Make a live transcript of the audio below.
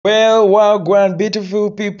Well, Wagwan, beautiful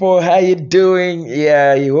people, how you doing?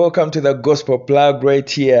 Yeah, you welcome to the Gospel Plug right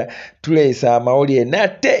here. Tulesa amawulire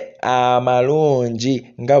nate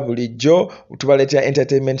amalungi nga bulijjo tubaleetera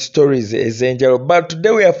entertainment stories ez'enjawulo. But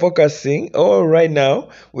today we are focusing, right now,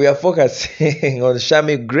 we are focusing on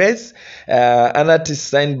Shamie Grace, an artist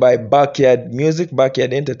signed by Backyard Music,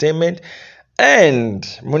 Backyard Entertainment. And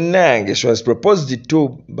Munang, she was proposed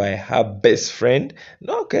to by her best friend.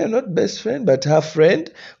 No, okay, not best friend, but her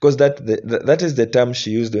friend, because that is the term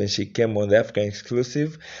she used when she came on the African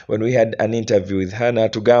Exclusive. When we had an interview with her,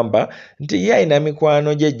 natugamba nti ye alina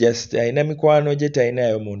mikwano gye, just alina mikwano gye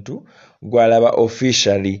talinayo muntu gwalaba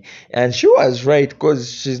officially, and she was right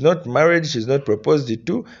because she's not married, she's not proposed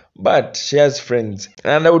to, but she has friends.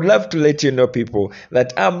 And I would love to let you know, people,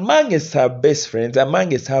 that amongst her best friends,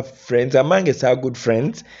 amongst her friends, amongst her good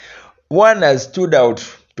friends, one has stood out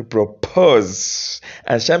to propose,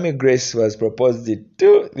 and Shamie Grace was proposed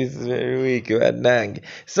to this very week.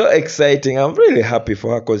 So exciting! I'm really happy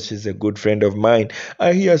for her because she's a good friend of mine.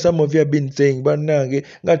 I hear some of you have been saying, "Banange,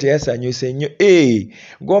 ngati yasanyuse nnyo."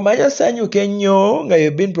 Gw'omanya sanyuke nnyo nga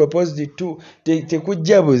you've been proposed to,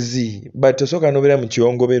 tekujja buzi, but osooka n'obeera mu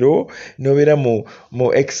kyongobero, n'obeera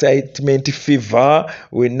mu excitement fever,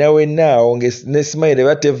 wenna awo ne smile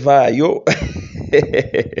batevaayo.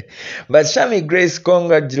 But Shamie Grace,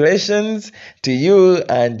 congratulations to you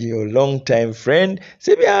and your long-time friend.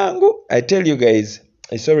 Sibyangu, I tell you guys,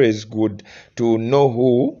 it's always good to know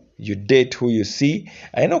who you date, who you see.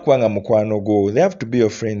 I know kwanga mukwano go. They have to be your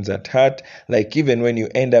friends at heart. Like even when you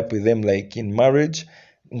end up with them, like in marriage,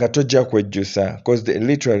 nga tojja kwejjusa, because they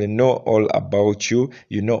literally know all about you,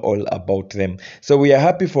 you know all about them. So we are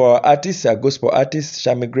happy for our artist, our gospel artist,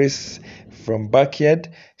 Shamie Grace from Backyard.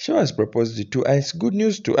 She was proposed to, and it's good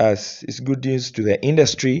news to us, it's good news to the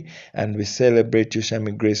industry, and we celebrate you,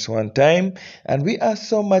 Shamie Grace, one time. And we are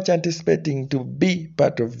so much anticipating to be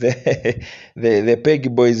part of the the Peggy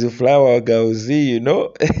Boys Flower Girls,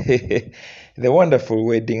 the wonderful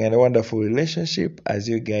wedding and a wonderful relationship as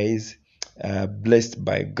you guys blessed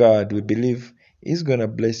by God. We believe He's gonna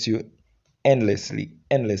bless you endlessly.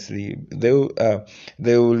 They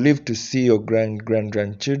will live to see your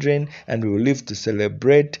grandchildren, and we will live to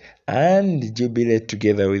celebrate and jubilate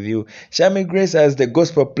together with you. Shamie Grace, as the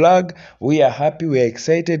gospel plug, we are happy, we are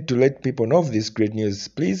excited to let people know of this great news.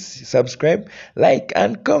 Please subscribe, like,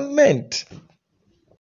 and comment.